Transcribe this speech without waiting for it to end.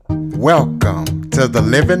Welcome to the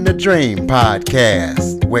Living the Dream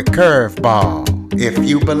podcast with Curveball. If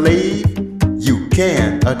you believe, you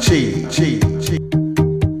can achieve.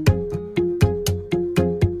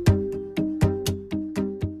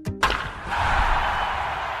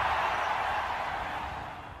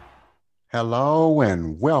 Hello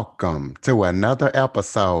and welcome to another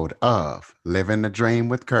episode of Living the Dream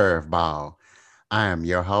with Curveball. I am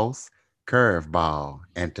your host, Curveball,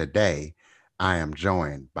 and today I am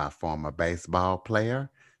joined by former baseball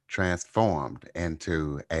player transformed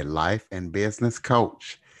into a life and business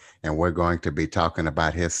coach. And we're going to be talking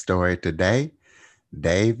about his story today,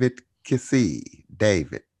 David Kissee.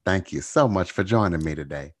 David, thank you so much for joining me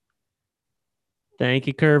today. Thank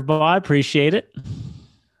you, Curveball. I appreciate it.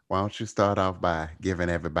 Why don't you start off by giving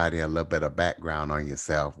everybody a little bit of background on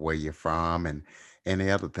yourself, where you're from, and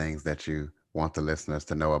any other things that you want the listeners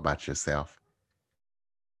to know about yourself?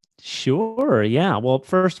 Sure. Yeah. Well,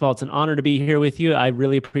 first of all, it's an honor to be here with you. I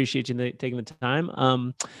really appreciate you taking the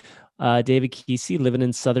time. David Kissee, living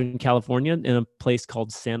in Southern California in a place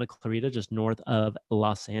called Santa Clarita, just north of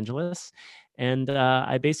Los Angeles. And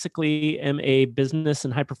I basically am a business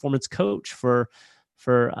and high performance coach for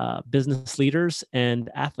business leaders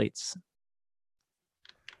and athletes.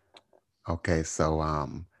 Okay,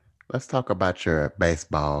 so let's talk about your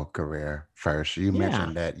baseball career first. You Yeah.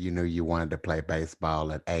 mentioned that you knew you wanted to play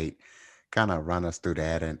baseball at 8. Kind of run us through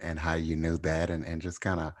that and how you knew that and just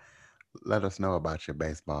kind of let us know about your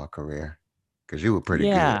baseball career because you were pretty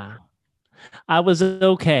good. Yeah. I was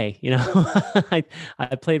okay, I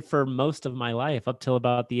I played for most of my life up till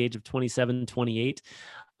about the age of 27, 28.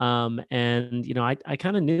 And I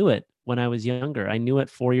kind of knew it when I was younger. I knew at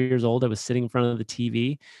 4 years old I was sitting in front of the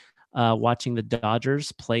TV watching the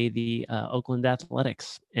Dodgers play the Oakland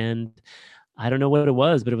Athletics, and I don't know what it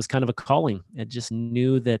was, but it was kind of a calling. I just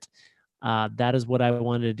knew that that is what I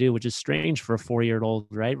wanted to do, which is strange for a 4 year old,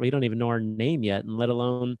 right? We don't even know our name yet, and let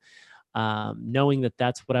alone knowing that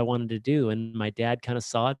that's what I wanted to do. And my dad kind of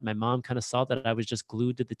saw it. My mom kind of saw that I was just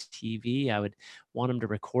glued to the TV. I would want him to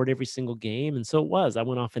record every single game. And so it was. I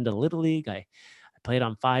went off into Little League. I played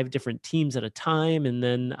on 5 different teams at a time. And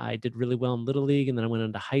then I did really well in Little League. And then I went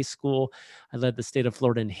into high school. I led the state of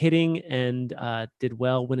Florida in hitting and did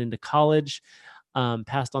well, went into college.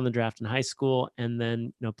 Passed on the draft in high school, and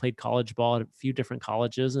then played college ball at a few different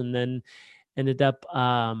colleges, and then ended up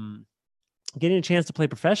getting a chance to play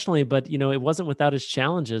professionally. But it wasn't without its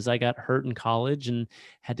challenges. I got hurt in college and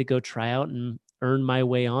had to go try out and earn my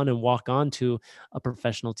way on and walk on to a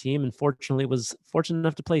professional team, and fortunately was fortunate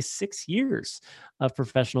enough to play 6 years of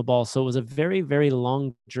professional ball. So it was a very, very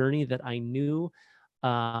long journey that I knew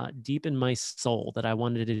deep in my soul that I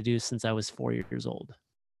wanted to do since I was 4 years old.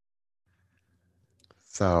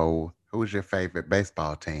 So, who's your favorite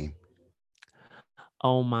baseball team?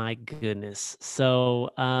 Oh my goodness. So,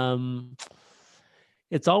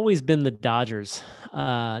 it's always been the Dodgers,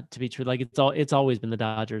 to be true. Like it's always been the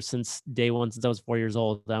Dodgers since day one, since I was 4 years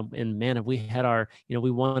old. And man, have we had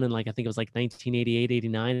we won in, like, I think it was like 1988,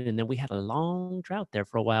 89, and then we had a long drought there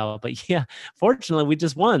for a while. But yeah, fortunately, we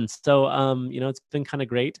just won. So, it's been kind of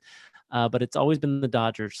great. But it's always been the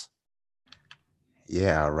Dodgers.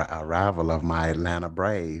 Yeah, a rival of my Atlanta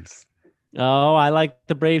Braves. Oh, I like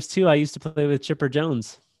the Braves too. I used to play with Chipper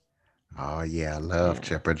Jones. Oh yeah, I love Yeah.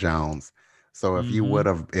 Chipper Jones. So Hmm. if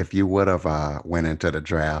you would have went into the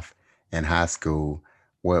draft in high school,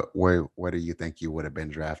 where do you think you would have been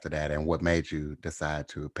drafted at, and what made you decide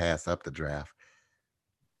to pass up the draft?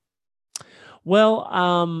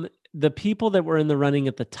 Well, the people that were in the running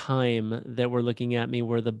at the time that were looking at me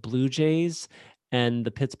were the Blue Jays and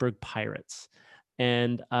the Pittsburgh Pirates.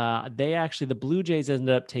 And the Blue Jays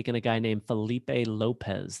ended up taking a guy named Felipe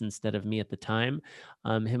Lopez instead of me at the time.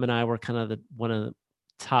 Him and I were kind of one of the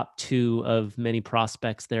top two of many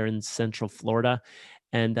prospects there in Central Florida.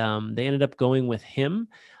 And they ended up going with him.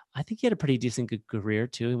 I think he had a pretty decent good career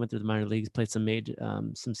too. He went through the minor leagues, played some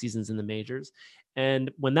seasons in the majors.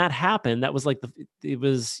 And when that happened, that was like it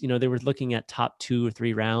was, they were looking at top 2 or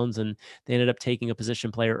 3 rounds, and they ended up taking a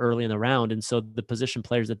position player early in the round. And so the position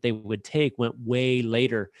players that they would take went way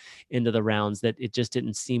later into the rounds, that it just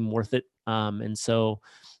didn't seem worth it. And so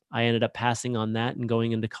I ended up passing on that and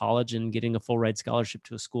going into college and getting a full ride scholarship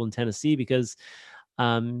to a school in Tennessee because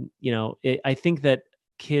I think that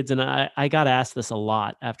kids, and I got asked this a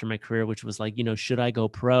lot after my career, which was like, should I go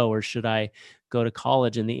pro or should I go to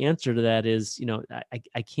college? And the answer to that is,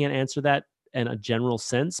 I can't answer that in a general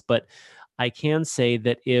sense, but I can say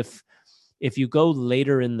that if you go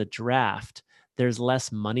later in the draft, there's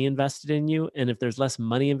less money invested in you. And if there's less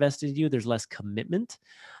money invested in you, there's less commitment.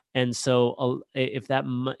 And so if that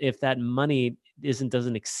money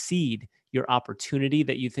doesn't exceed your opportunity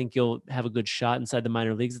that you think you'll have a good shot inside the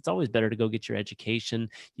minor leagues, it's always better to go get your education.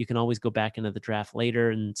 You can always go back into the draft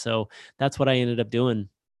later. And so that's what I ended up doing.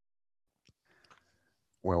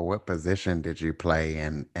 Well, what position did you play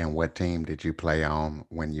and what team did you play on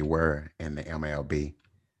when you were in the MLB?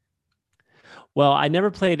 Well, I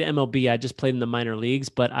never played MLB. I just played in the minor leagues,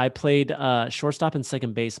 but I played shortstop and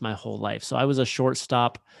second base my whole life. So I was a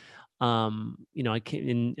shortstop. I came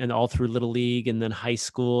in and all through little league and then high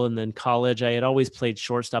school and then college. I had always played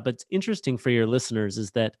shortstop. It's interesting for your listeners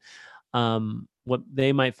is that what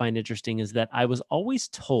they might find interesting is that I was always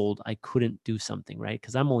told I couldn't do something, right?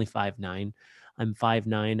 Because I'm only 5'9". I'm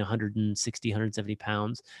 5'9", 160, 170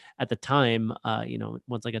 pounds. At the time,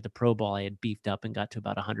 once I got to pro ball, I had beefed up and got to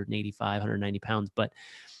about 185, 190 pounds. But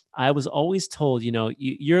I was always told,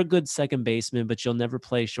 you're a good second baseman, but you'll never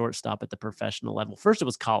play shortstop at the professional level. First, it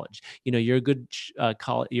was college. You're a good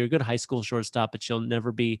college, you're a good high school shortstop, but you'll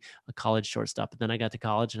never be a college shortstop. But then I got to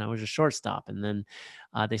college and I was a shortstop, and then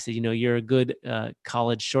they said, you're a good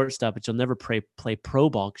college shortstop, but you'll never play pro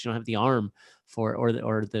ball because you don't have the arm for or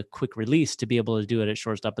the quick release to be able to do it at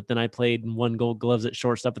shortstop. But then I played and won Gold Gloves at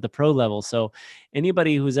shortstop at the pro level. So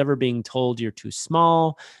anybody who's ever being told you're too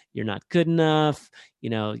small, you're not good enough,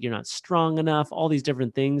 you're not strong enough, all these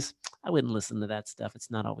different things, I wouldn't listen to that stuff. It's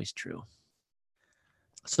not always true.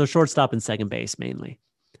 So shortstop and second base mainly.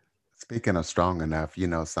 Speaking of strong enough,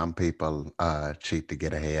 some people cheat to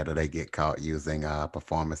get ahead or they get caught using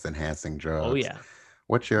performance enhancing Oh drugs. yeah.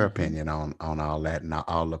 What's your Mhm. opinion on all that and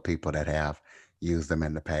all the people that have used them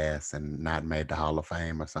in the past and not made the Hall of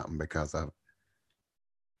Fame or something because of?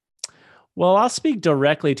 Well, I'll speak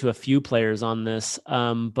directly to a few players on this,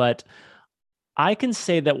 but I can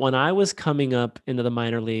say that when I was coming up into the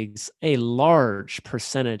minor leagues, a large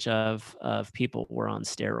percentage of people were on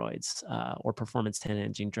steroids or performance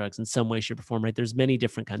enhancing drugs in some way, shape, or form. Right? There's many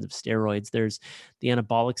different kinds of steroids. There's the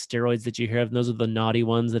anabolic steroids that you hear of, and those are the naughty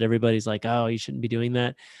ones that everybody's like, "Oh, you shouldn't be doing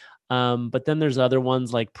that." But then there's other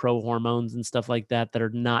ones like pro hormones and stuff like that that are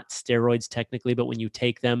not steroids technically, but when you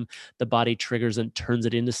take them, the body triggers and turns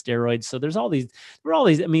it into steroids. So there were all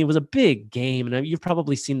these. I mean, it was a big game, and you've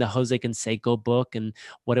probably seen the Jose Canseco book and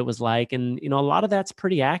what it was like, and a lot of that's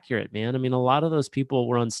pretty accurate, man. I mean, a lot of those people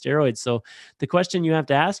were on steroids. So the question you have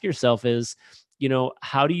to ask yourself is,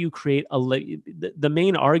 how do you create the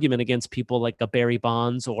main argument against people like a Barry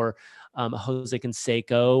Bonds or a Jose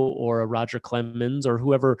Canseco or a Roger Clemens or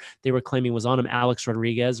whoever they were claiming was on him, Alex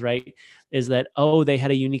Rodriguez, right? Is that, oh, they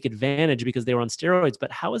had a unique advantage because they were on steroids.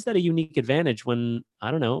 But how is that a unique advantage when,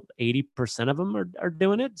 I don't know, 80% of them are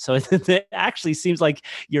doing it? So it actually seems like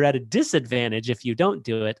you're at a disadvantage if you don't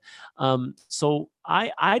do it. So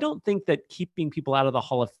I don't think that keeping people out of the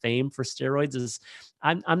Hall of Fame for steroids is,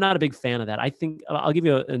 I'm not a big fan of that. I think I'll give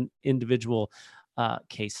you an individual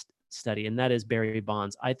case study, and that is Barry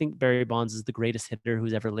Bonds. I think Barry Bonds is the greatest hitter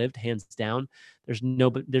who's ever lived, hands down. There's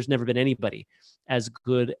never been anybody as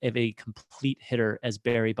good of a complete hitter as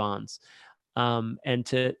Barry Bonds. And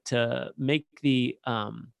to make the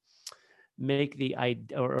idea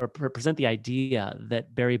or present the idea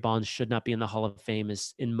that Barry Bonds should not be in the Hall of Fame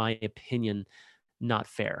is, in my opinion, not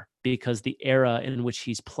fair, because the era in which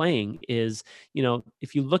he's playing is,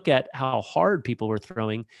 if you look at how hard people were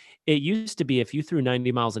throwing, it used to be if you threw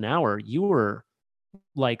 90 miles an hour, you were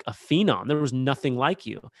like a phenom. There was nothing like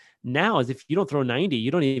you. Now, as if you don't throw 90,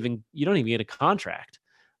 you don't even get a contract.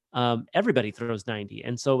 Everybody throws 90.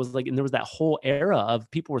 And so it was like, and there was that whole era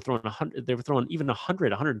of people were throwing 100, they were throwing even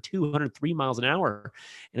 100, 102, 103 miles an hour.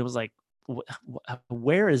 And it was like,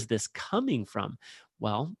 where is this coming from?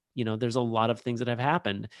 Well, there's a lot of things that have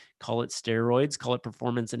happened. Call it steroids, call it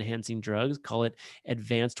performance enhancing drugs, call it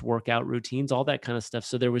advanced workout routines, all that kind of stuff.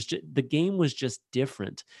 So the game was just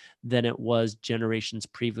different than it was generations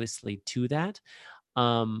previously to that.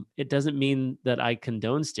 It doesn't mean that I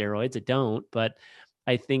condone steroids. I don't, but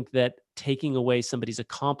I think that taking away somebody's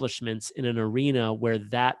accomplishments in an arena where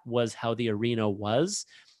that was how the arena was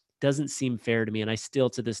doesn't seem fair to me. And I still,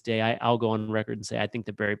 to this day, I'll go on record and say I think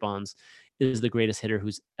that Barry Bonds is the greatest hitter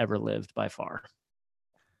who's ever lived by far.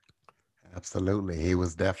 Absolutely. He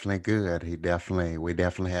was definitely good. We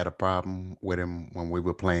definitely had a problem with him when we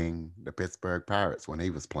were playing the Pittsburgh Pirates when he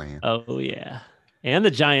was playing. Oh yeah, and the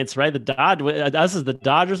Giants, right? Us as the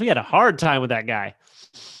Dodgers, we had a hard time with that guy.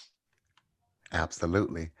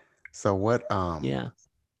 Absolutely. So Yeah.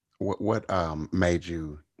 what made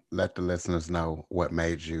you let the listeners know what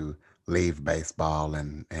made you leave baseball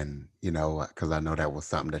and because I know that was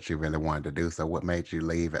something that you really wanted to do. So what made you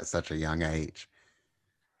leave at such a young age?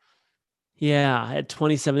 Yeah, at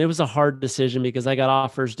 27, it was a hard decision because I got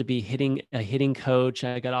offers to be a hitting coach.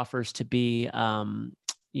 I got offers to be, an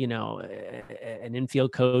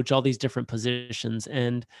infield coach, all these different positions.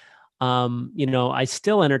 And, I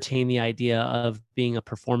still entertain the idea of being a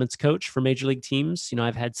performance coach for major league teams.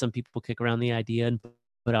 I've had some people kick around the idea and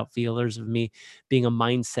put out feelers of me being a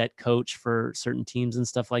mindset coach for certain teams and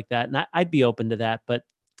stuff like that. And I'd be open to that. But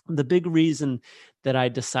the big reason that I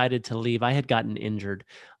decided to leave, I had gotten injured.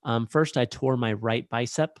 First, I tore my right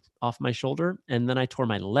bicep off my shoulder, and then I tore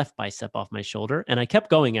my left bicep off my shoulder. And I kept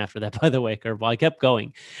going after that, by the way, Curveball. I kept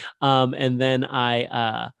going. And then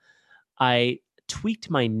I tweaked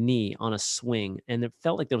my knee on a swing, and it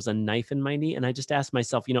felt like there was a knife in my knee. And I just asked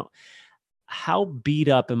myself, how beat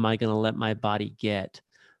up am I going to let my body get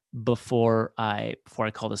before I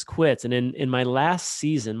call this quits? And in my last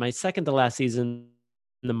season, my second to last season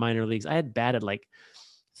in the minor leagues, I had batted like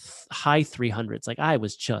high 300s. Like I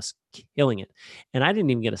was just killing it, and I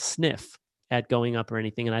didn't even get a sniff at going up or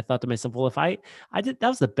anything. And I thought to myself, well, if I did, that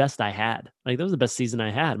was the best I had. Like that was the best season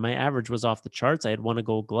I had. My average was off the charts. I had won a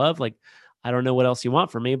Gold Glove. Like I don't know what else you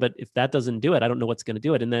want from me, but if that doesn't do it, I don't know what's going to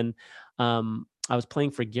do it. And then I was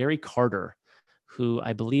playing for Gary Carter, who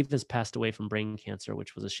I believe has passed away from brain cancer,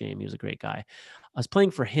 which was a shame. He was a great guy. I was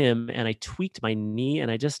playing for him and I tweaked my knee, and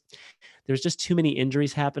there's just too many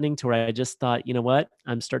injuries happening to where I just thought, you know what?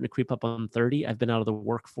 I'm starting to creep up on 30. I've been out of the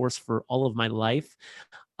workforce for all of my life.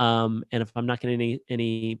 And if I'm not getting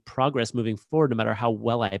any progress moving forward, no matter how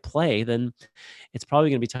well I play, then it's probably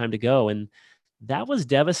going to be time to go. And that was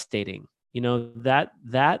devastating.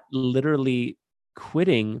 That literally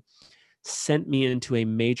quitting sent me into a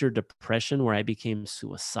major depression where I became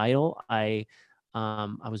suicidal. I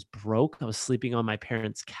was broke. I was sleeping on my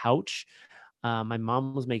parents' couch. My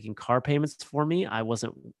mom was making car payments for me. I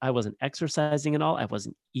wasn't exercising at all. I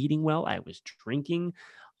wasn't eating well. I was drinking.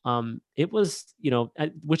 It was,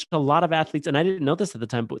 which a lot of athletes, and I didn't know this at the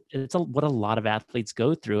time, but what a lot of athletes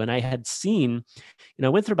go through. And I had seen, I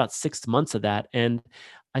went through about 6 months of that, and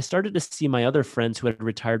I started to see my other friends who had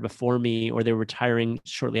retired before me, or they were retiring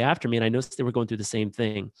shortly after me, and I noticed they were going through the same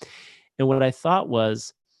thing. And what I thought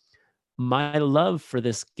was, my love for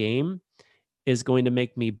this game is going to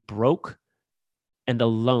make me broke and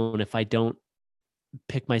alone if I don't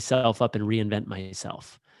pick myself up and reinvent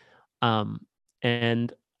myself.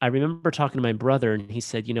 And I remember talking to my brother, and he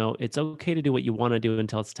said, it's okay to do what you want to do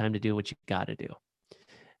until it's time to do what you got to do.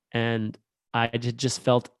 And just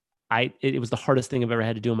felt it was the hardest thing I've ever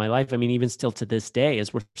had to do in my life. I mean, even still to this day,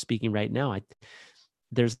 as we're speaking right now,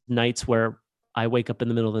 there's nights where I wake up in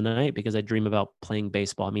the middle of the night because I dream about playing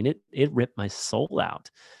baseball. I mean, it ripped my soul out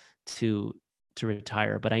to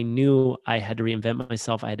retire, but I knew I had to reinvent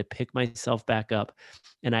myself. I had to pick myself back up,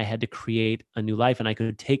 and I had to create a new life. And I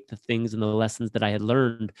could take the things and the lessons that I had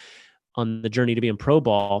learned on the journey to being a pro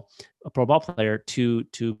ball player to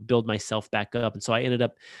build myself back up. And so I ended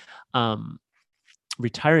up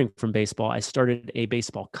retiring from baseball. I started a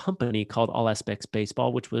baseball company called All Aspects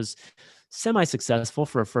Baseball, which was semi-successful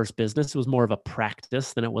for a first business. It was more of a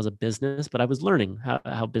practice than it was a business, but I was learning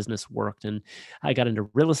how business worked. And I got into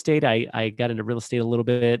real estate. I got into real estate a little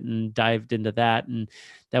bit and dived into that. And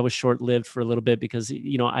that was short-lived for a little bit because,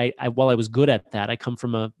 I while I was good at that, I come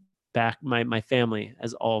from my family I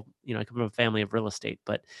come from a family of real estate,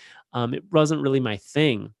 but it wasn't really my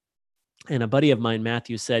thing. And a buddy of mine,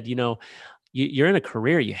 Matthew, said, you're in a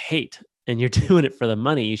career you hate and you're doing it for the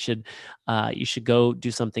money. You should go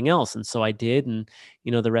do something else. And so I did, and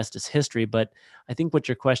the rest is history. But I think what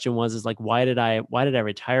your question was is like, why did I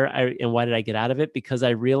retire, and why did I get out of it? Because I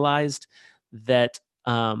realized that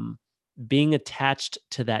being attached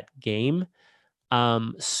to that game,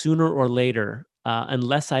 sooner or later,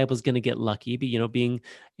 unless I was going to get lucky, being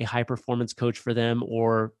a high performance coach for them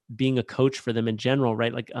or being a coach for them in general,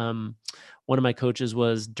 right? Like one of my coaches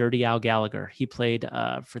was Dirty Al Gallagher. He played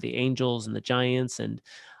for the Angels and the Giants, and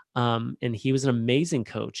he was an amazing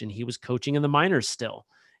coach, and he was coaching in the minors still.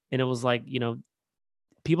 And it was like,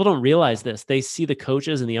 people don't realize this. They see the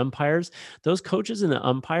coaches and the umpires. Those coaches and the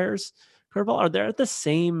umpires, Curveball, they're at the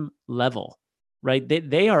same level, right?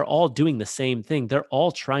 They are all doing the same thing. They're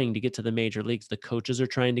all trying to get to the major leagues. The coaches are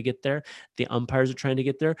trying to get there. The umpires are trying to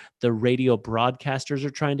get there. The radio broadcasters are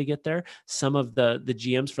trying to get there. Some of the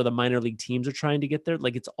GMs for the minor league teams are trying to get there.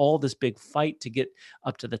 Like, it's all this big fight to get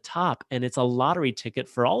up to the top, and it's a lottery ticket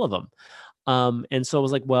for all of them. And so I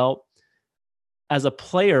was like, well, as a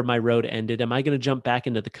player, my road ended. Am I going to jump back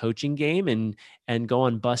into the coaching game and go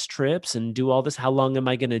on bus trips and do all this? How long am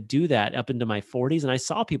I going to do that? Up into my 40s? And I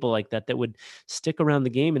saw people like that would stick around the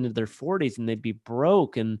game into their 40s, and they'd be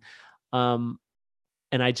broke. And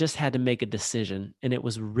and I just had to make a decision, and it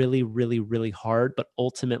was really, really, really hard, but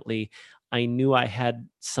ultimately, I knew I had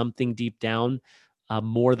something deep down,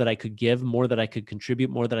 more that I could give, more that I could contribute,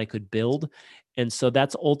 more that I could build, and so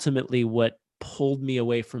that's ultimately what pulled me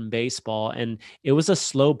away from baseball, and it was a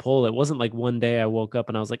slow pull. It wasn't like one day I woke up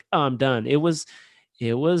and I was like, "Oh, I'm done." It was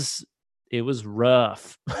it was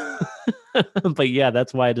rough. But yeah,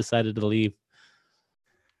 that's why I decided to leave.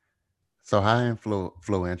 So how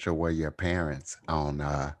influential were your parents on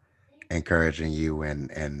encouraging you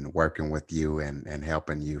and working with you and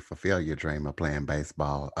helping you fulfill your dream of playing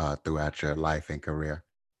baseball throughout your life and career?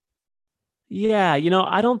 Yeah,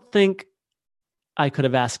 I don't think I could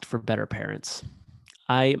have asked for better parents.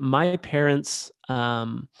 I my parents,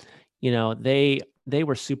 they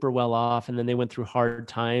were super well off, and then they went through hard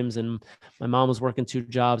times, and my mom was working 2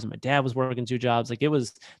 jobs, and my dad was working 2 jobs. Like,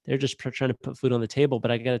 they're just trying to put food on the table.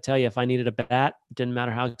 But I got to tell you, if I needed a bat, didn't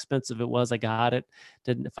matter how expensive it was, I got it.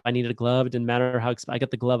 Didn't If I needed a glove, it didn't matter I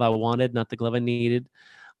got the glove I wanted, not the glove I needed.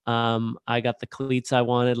 I got the cleats I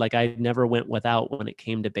wanted. Like, I never went without when it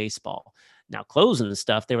came to baseball. Now, clothes and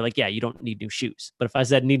stuff, they were like, "Yeah, you don't need new shoes." But if I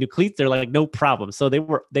said need new cleats, they're like, "No problem." So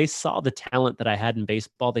they saw the talent that I had in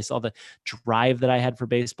baseball. They saw the drive that I had for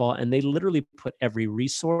baseball, and they literally put every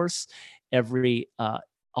resource, every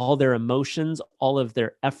all their emotions, all of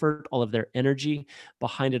their effort, all of their energy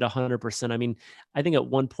behind it 100%. I mean, I think at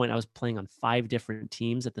one point I was playing on 5 different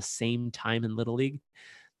teams at the same time in Little League.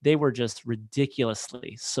 They were just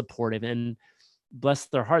ridiculously supportive, and bless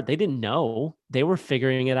their heart, they didn't know. They were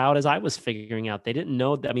figuring it out as I was figuring out. They didn't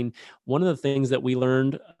know that. I mean, one of the things that we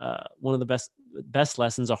learned, one of the best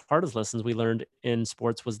lessons or hardest lessons we learned in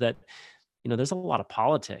sports was that, there's a lot of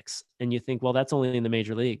politics, and you think, well, that's only in the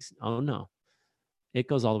major leagues. Oh no, it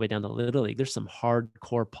goes all the way down to Little League. There's some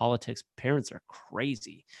hardcore politics. Parents are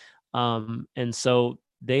crazy. And so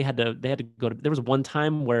they had to go to there was one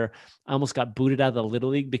time where I almost got booted out of the Little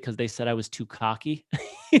League because they said I was too cocky.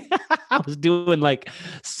 I was doing like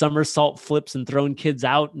somersault flips and throwing kids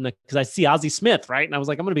out, and because I see Ozzie Smith, right? And I was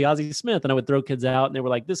like, I'm gonna be Ozzie Smith, and I would throw kids out, and they were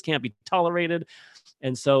like, this can't be tolerated.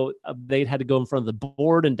 And so they'd had to go in front of the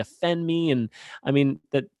board and defend me. And I mean,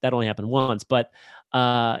 that only happened once, but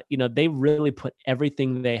they really put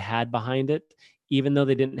everything they had behind it. Even though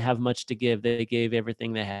they didn't have much to give, they gave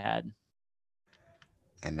everything they had.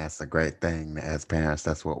 And that's a great thing as parents.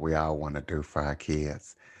 That's what we all want to do for our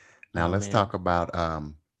kids. Now Oh let's man. talk about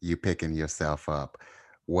you picking yourself up.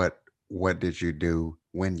 What what did you do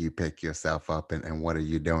when you pick yourself up, and what are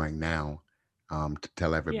you doing now to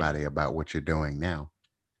tell Yeah. everybody about what you're doing now?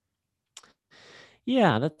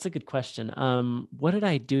 Yeah, that's a good question. What did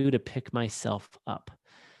I do to pick myself up?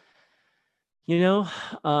 You know,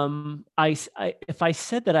 if I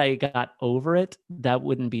said that I got over it, that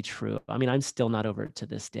wouldn't be true. I mean, I'm still not over it to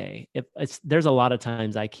this day. If it's There's a lot of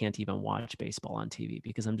times I can't even watch baseball on TV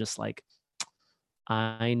because I'm just like,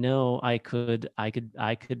 I know I'm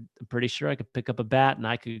pretty sure I could pick up a bat and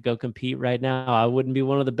I could go compete right now. I wouldn't be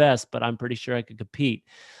one of the best, but I'm pretty sure I could compete.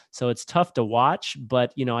 So it's tough to watch,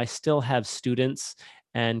 but I still have students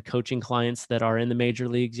and coaching clients that are in the major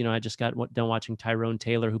leagues. I just got done watching Tyrone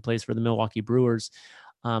Taylor, who plays for the Milwaukee Brewers.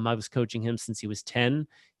 I was coaching him since he was 10.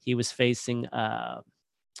 He was facing why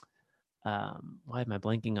am I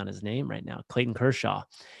blanking on his name right now? Clayton Kershaw.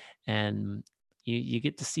 And you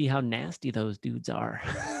get to see how nasty those dudes are.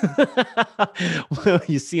 Well,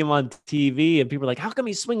 you see him on TV and people are like, "How come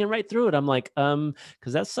he's swinging right through it?" I'm like,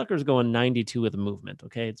 because that sucker's going 92 with a movement.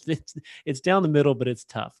 Okay, it's down the middle, but it's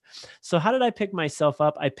tough. So how did I pick myself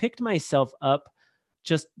up? I picked myself up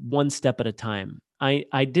just one step at a time.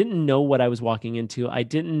 I didn't know what I was walking into. I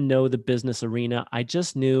didn't know the business arena. I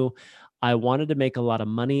just knew I wanted to make a lot of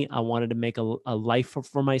money. I wanted to make a life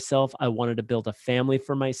for myself. I wanted to build a family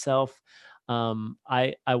for myself.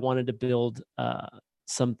 I wanted to build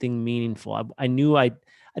something meaningful. I knew I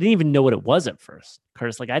didn't even know what it was at first,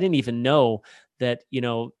 Curtis. Like, I didn't even know that,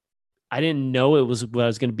 I didn't know it was what I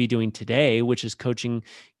was going to be doing today, which is coaching,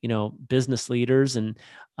 business leaders and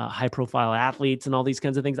high profile athletes and all these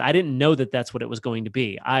kinds of things. I didn't know that that's what it was going to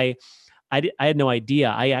be. I had no idea.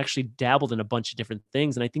 I actually dabbled in a bunch of different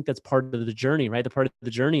things, and I think that's part of the journey, right? The part of the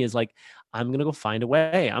journey is like, I'm going to go find a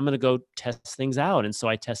way. I'm going to go test things out. And so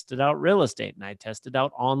I tested out real estate, and I tested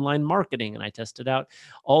out online marketing, and I tested out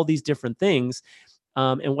all these different things.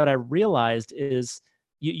 And what I realized is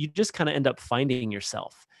you just kind of end up finding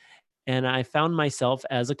yourself. And I found myself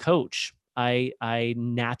as a coach. I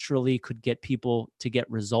naturally could get people to get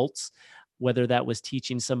results, whether that was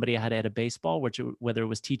teaching somebody how to hit a baseball, whether it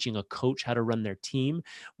was teaching a coach how to run their team,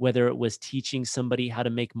 whether it was teaching somebody how to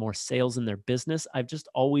make more sales in their business. I've just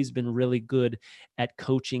always been really good at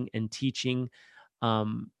coaching and teaching.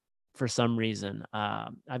 for some reason.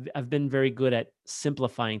 I've been very good at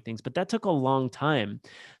simplifying things, but that took a long time.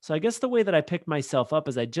 So I guess the way that I picked myself up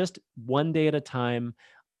is I just one day at a time,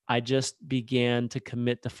 I just began to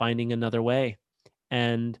commit to finding another way.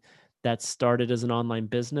 And that started as an online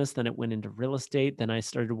business. Then it went into real estate. Then I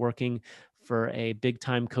started working for a big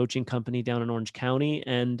time coaching company down in Orange County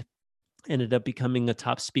and ended up becoming a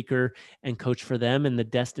top speaker and coach for them. And the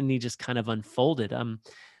destiny just kind of unfolded.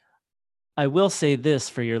 I will say this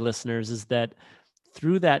for your listeners is that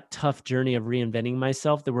through that tough journey of reinventing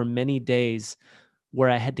myself, there were many days where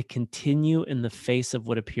I had to continue in the face of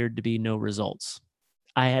what appeared to be no results.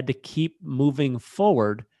 I had to keep moving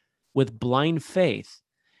forward with blind faith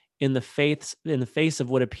in the face of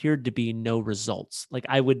what appeared to be no results. Like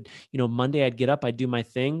I would, Monday I'd get up, I'd do my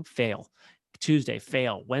thing, fail. Tuesday,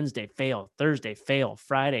 fail. Wednesday, fail. Thursday, fail.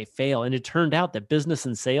 Friday, fail. And it turned out that business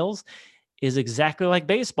and sales is exactly like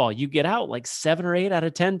baseball. You get out like 7 or 8 out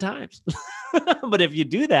of 10 times. But if you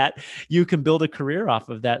do that, you can build a career off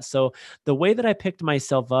of that. So the way that I picked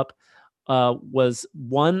myself up was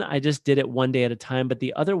one, I just did it one day at a time. But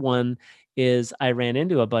the other one is I ran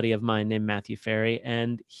into a buddy of mine named Matthew Ferry,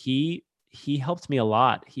 and he helped me a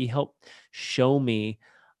lot. He helped show me,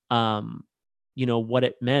 what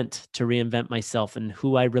it meant to reinvent myself and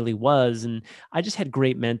who I really was. And I just had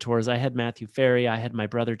great mentors. I had Matthew Ferry. I had my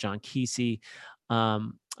brother, John Kesey. I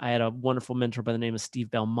had a wonderful mentor by the name of Steve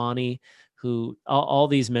Belmonte, who all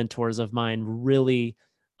these mentors of mine really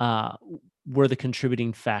were the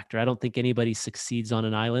contributing factor. I don't think anybody succeeds on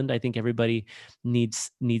an island. I think everybody needs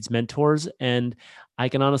mentors. And I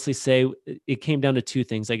can honestly say it came down to two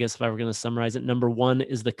things, I guess, if I were going to summarize it. Number one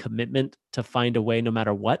is the commitment to find a way no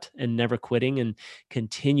matter what and never quitting and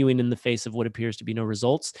continuing in the face of what appears to be no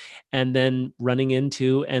results. And then running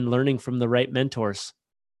into and learning from the right mentors.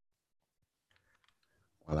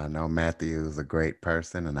 Well, I know Matthew is a great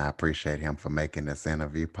person, and I appreciate him for making this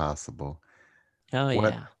interview possible. Oh,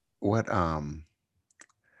 What, yeah. what,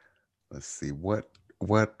 let's see, what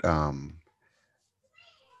what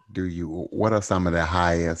are some of the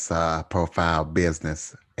highest profile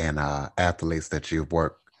business and athletes that you've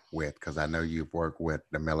worked with? Because I know you've worked with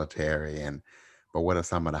the military, but what are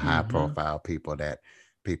some of the high Mhm. profile people that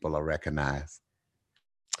people are recognize?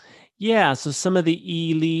 Yeah, so some of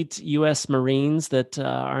the elite U.S. Marines that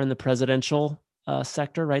are in the presidential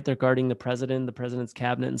sector, right? They're guarding the president, the president's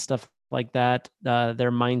cabinet, and stuff like that.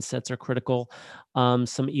 Their mindsets are critical.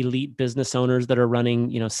 Some elite business owners that are running,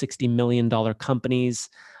 $60 million companies.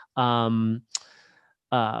 Um,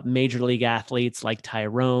 Major league athletes like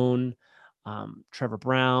Tyrone, Trevor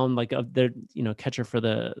Brown, like they're catcher for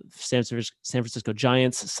the San Francisco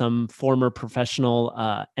Giants. Some former professional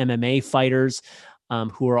MMA fighters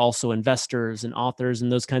who are also investors and authors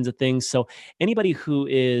and those kinds of things. So anybody who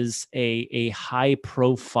is a high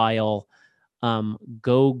profile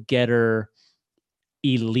go getter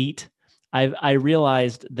elite, I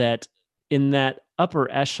realized that in that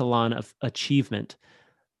upper echelon of achievement,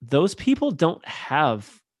 those people don't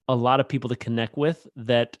have a lot of people to connect with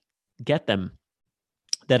that get them,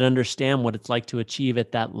 that understand what it's like to achieve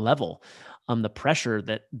at that level, the pressure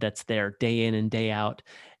that's there day in and day out.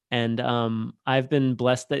 And I've been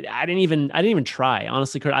blessed that I didn't even try,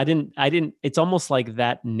 honestly, Kurt. I didn't. It's almost like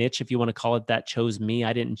that niche, if you want to call it that, chose me.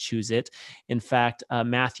 I didn't choose it. In fact,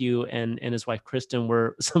 Matthew and his wife Kristen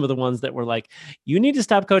were some of the ones that were like, "You need to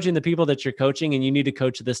stop coaching the people that you're coaching, and you need to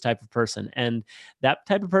coach this type of person." And that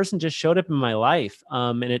type of person just showed up in my life.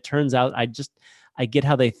 And it turns out I get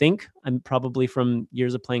how they think. I'm probably from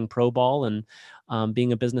years of playing pro ball and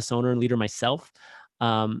being a business owner and leader myself.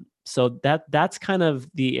 So that's kind of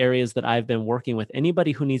the areas that I've been working with.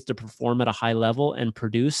 Anybody who needs to perform at a high level and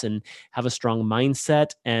produce and have a strong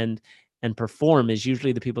mindset and perform is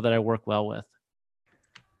usually the people that I work well with.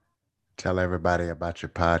 Tell everybody about your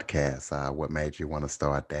podcast. What made you want to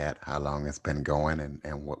start that? How long it's been going,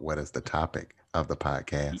 and what is the topic of the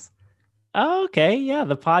podcast? Oh, okay. Yeah.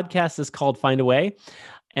 The podcast is called Find a Way.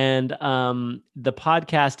 And the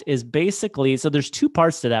podcast is basically, so there's two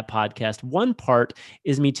parts to that podcast. One part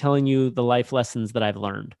is me telling you the life lessons that I've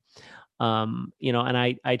learned. And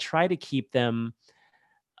I try to keep them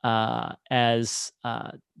as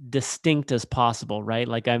distinct as possible, right?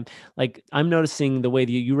 I'm noticing the way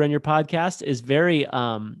that you run your podcast is very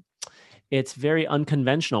it's very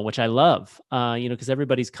unconventional, which I love, because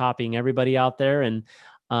everybody's copying everybody out there. And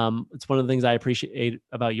it's one of the things I appreciate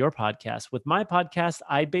about your podcast. With my podcast,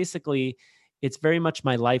 it's very much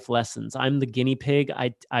my life lessons. I'm the guinea pig.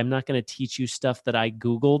 I'm not going to teach you stuff that I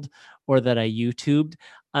Googled or that I YouTubed.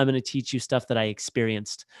 I'm going to teach you stuff that I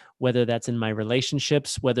experienced, whether that's in my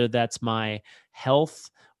relationships, whether that's my health,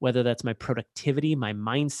 whether that's my productivity, my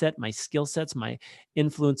mindset, my skill sets, my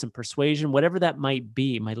influence and persuasion, whatever that might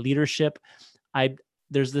be, my leadership. I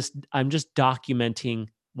there's this I'm just documenting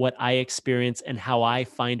what I experience and how I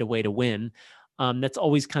find a way to win. That's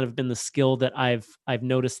always kind of been the skill that I've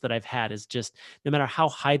noticed that I've had, is just no matter how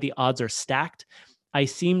high the odds are stacked, I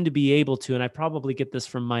seem to be able to, and I probably get this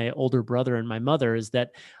from my older brother and my mother, is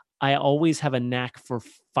that I always have a knack for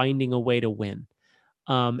finding a way to win.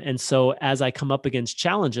 And so as I come up against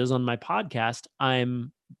challenges on my podcast,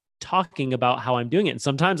 I'm talking about how I'm doing it. And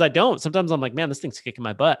sometimes I don't. Sometimes I'm like, man, this thing's kicking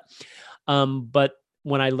my butt. But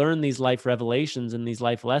when I learn these life revelations and these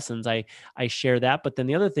life lessons, I share that. But then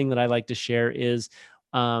the other thing that I like to share is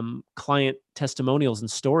client testimonials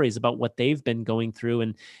and stories about what they've been going through,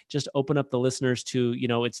 and just open up the listeners to,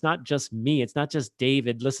 it's not just me, it's not just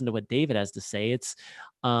David. Listen to what David has to say. It's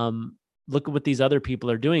look at what these other people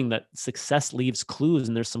are doing. That success leaves clues,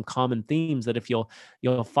 and there's some common themes that if you'll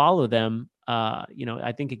follow them,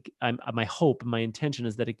 I think my hope, my intention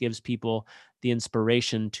is that it gives people the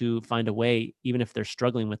inspiration to find a way, even if they're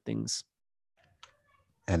struggling with things.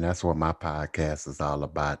 And that's what my podcast is all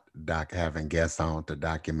about, having guests on to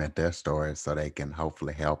document their stories so they can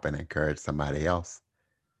hopefully help and encourage somebody else.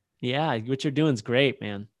 Yeah, what you're doing is great,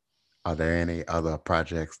 man. Are there any other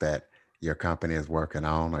projects that your company is working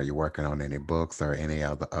on? Are you working on any books or any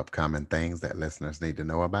other upcoming things that listeners need to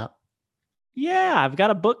know about? Yeah, I've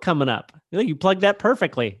got a book coming up. You plugged that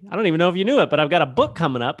perfectly. I don't even know if you knew it, but I've got a book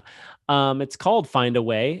coming up. It's called Find a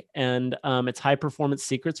Way, and it's high performance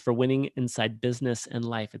secrets for winning inside business and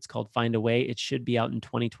life. It's called Find a Way. It should be out in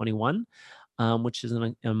 2021, which is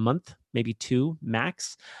in a month, maybe two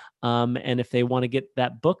max. And if they want to get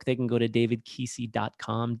that book, they can go to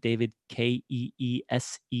davidkeese.com, David Keesee.com,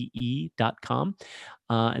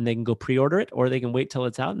 and they can go pre-order it, or they can wait till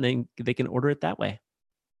it's out and then they can order it that way.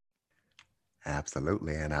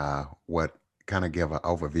 Absolutely. And what kind of give an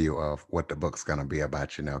overview of what the book's going to be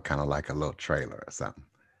about, kind of like a little trailer or something.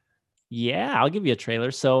 Yeah, I'll give you a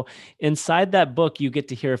trailer. So inside that book, you get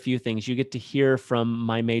to hear a few things. You get to hear from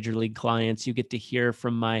my major league clients. You get to hear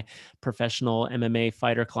from my professional MMA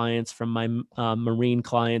fighter clients, from my Marine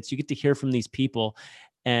clients. You get to hear from these people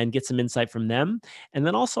and get some insight from them. And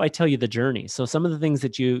then also I tell you the journey. So some of the things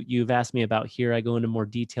that you've asked me about here, I go into more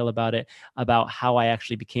detail about it, about how I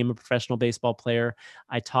actually became a professional baseball player.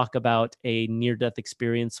 I talk about a near-death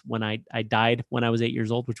experience when I died when I was 8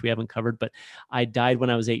 years old, which we haven't covered, but I died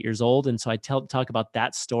when I was 8 years old. And so I talk about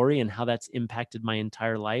that story and how that's impacted my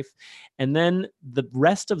entire life. And then the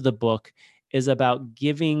rest of the book is about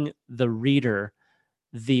giving the reader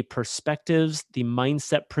the perspectives, the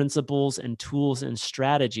mindset principles and tools and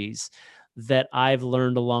strategies that I've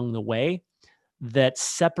learned along the way that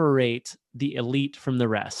separate the elite from the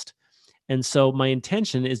rest. And so my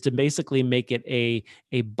intention is to basically make it a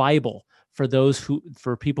Bible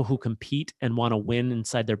for people who compete and want to win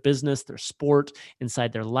inside their business, their sport,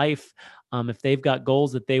 inside their life. If they've got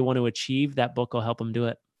goals that they want to achieve, that book will help them do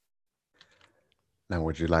it. Now,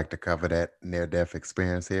 would you like to cover that near-death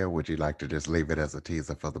experience here? Or would you like to just leave it as a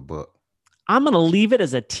teaser for the book? I'm going to leave it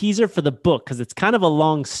as a teaser for the book because it's kind of a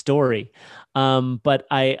long story. But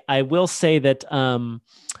I will say that,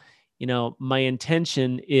 my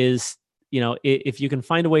intention is, if you can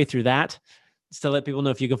find a way through that, just to let people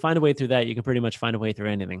know, if you can find a way through that, you can pretty much find a way through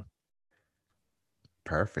anything.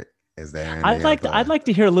 Perfect. Is there any I'd like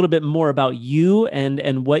to hear a little bit more about you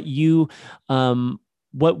and what you,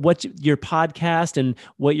 what your podcast and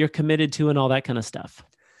what you're committed to and all that kind of stuff.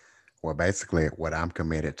 Well, basically, what I'm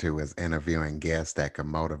committed to is interviewing guests that can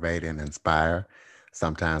motivate and inspire.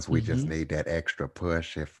 Sometimes we just need that extra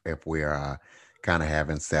push if we're kind of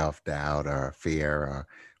having self-doubt or fear or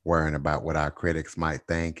worrying about what our critics might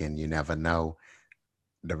think, and you never know.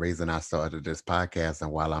 The reason I started this podcast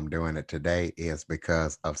and while I'm doing it today is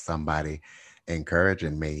because of somebody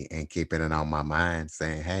encouraging me and keeping it on my mind,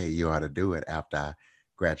 saying, hey, you ought to do it, after I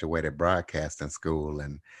graduated broadcasting school.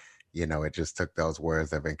 And it just took those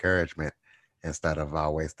words of encouragement instead of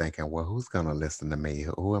always thinking, well, who's going to listen to me?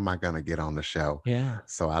 Who am I going to get on the show? Yeah.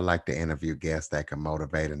 So I like to interview guests that can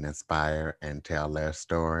motivate and inspire and tell their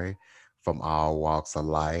story from all walks of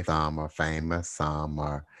life. Some are famous, some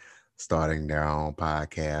are starting their own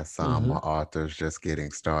podcast, some are authors just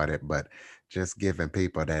getting started, but just giving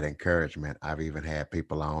people that encouragement. I've even had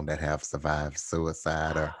people on that have survived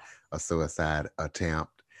suicide or a suicide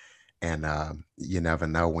attempt, and you never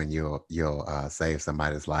know when you'll save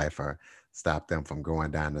somebody's life or stop them from going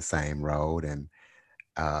down the same road. And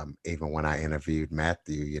even when I interviewed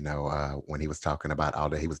Matthew, when he was talking about all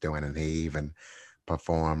that he was doing, and he even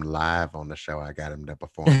perform live on the show. I got him to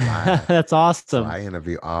perform live. That's So awesome. I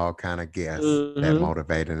interview all kind of guests that Mhm.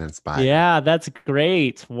 motivate and inspire. Yeah, that's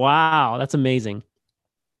great. Wow, that's amazing.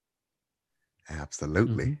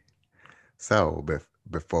 Absolutely. Mhm. So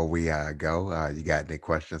before we go, you got any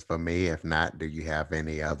questions for me? If not, do you have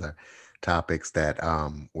any other topics that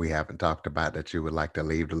we haven't talked about that you would like to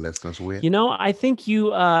leave the listeners with? I think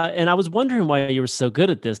and I was wondering why you were so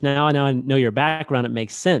good at this. Now I know your background, it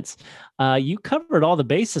makes sense. You covered all the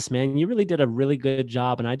bases, man. You really did a really good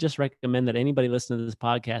job. And I just recommend that anybody listening to this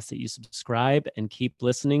podcast that you subscribe and keep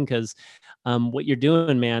listening because what you're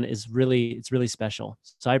doing, man, it's really special.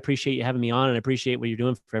 So I appreciate you having me on and I appreciate what you're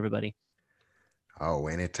doing for everybody. Oh,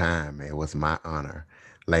 anytime. It was my honor.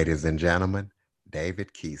 Ladies and gentlemen,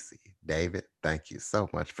 David Kesey. David, thank you so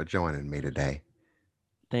much for joining me today.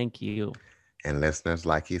 Thank you. And listeners,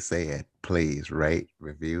 like he said, please rate,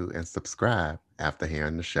 review, and subscribe after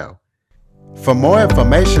hearing the show. For more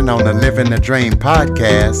information on the Living the Dream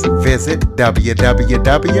podcast, visit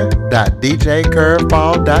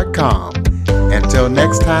www.djcurveball.com. Until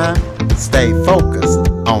next time, stay focused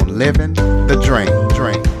on living the dream.